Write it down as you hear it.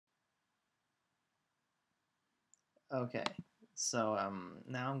Okay, so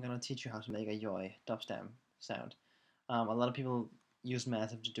now I'm gonna teach you how to make a YOY dubstep sound. A lot of people use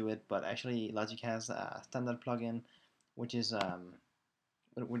Massive to do it, but actually Logic has a standard plugin, which is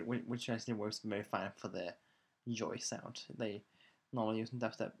which actually works very fine for the YOY sound. They normally use in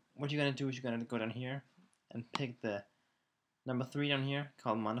dubstep. What you're gonna do is you're gonna go down here and pick the number 3 down here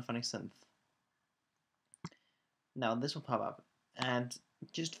called monophonic synth. Now this will pop up, and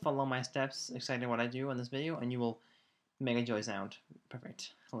just follow my steps, exactly what I do in this video, and you will make a YOY sound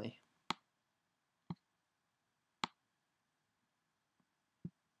perfectly.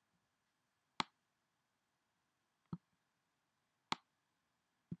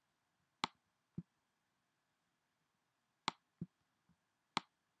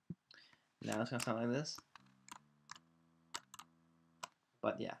 Now it's gonna sound like this.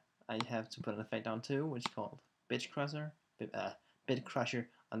 But yeah, I have to put an effect on too, which is called bit crusher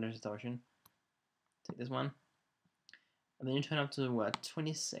under distortion. Take this one, and then you turn up to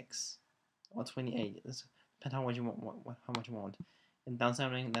 26 or 28. This depends how much you want. How much you want. In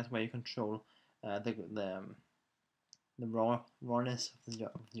downsampling, that's where you control the rawness of the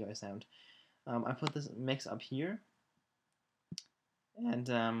YOY sound. I put this mix up here, and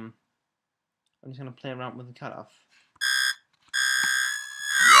I'm just gonna play around with the cutoff.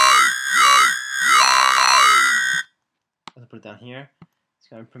 I'll put it down here. It's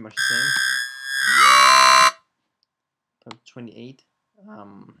gonna be pretty much the same. Put 28.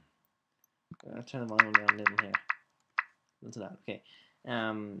 I'll turn the volume down a little here. Not too loud. Okay.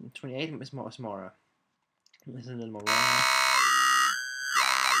 28 is more. This is a little more raw.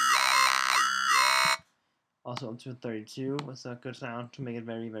 Also up to 32 was a good sound to make it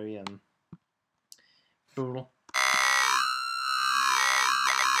very brutal.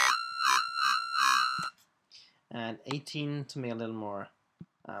 And 18 to make it a little more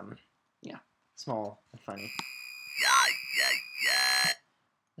yeah, small and funny.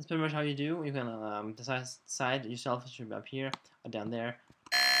 That's pretty much how you do. You can decide yourself, it should be up here or down there.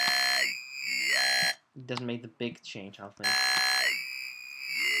 It doesn't make the big change, I think.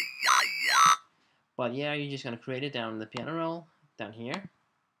 But yeah, you're just gonna create it down in the piano roll, down here,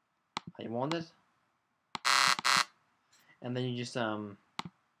 how you want it. And then you just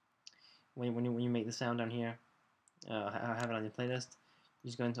when you make the sound down here, have it on your playlist. You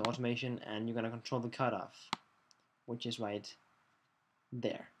just go into automation and you're gonna control the cutoff, which is right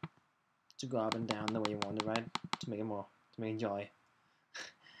there, to go up and down the way you want it, right? To make it YOY.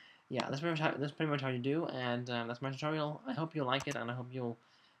 Yeah, that's pretty much how you do, and that's my tutorial. I hope you like it, and I hope you'll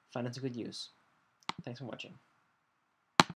find it a good use. Thanks for watching.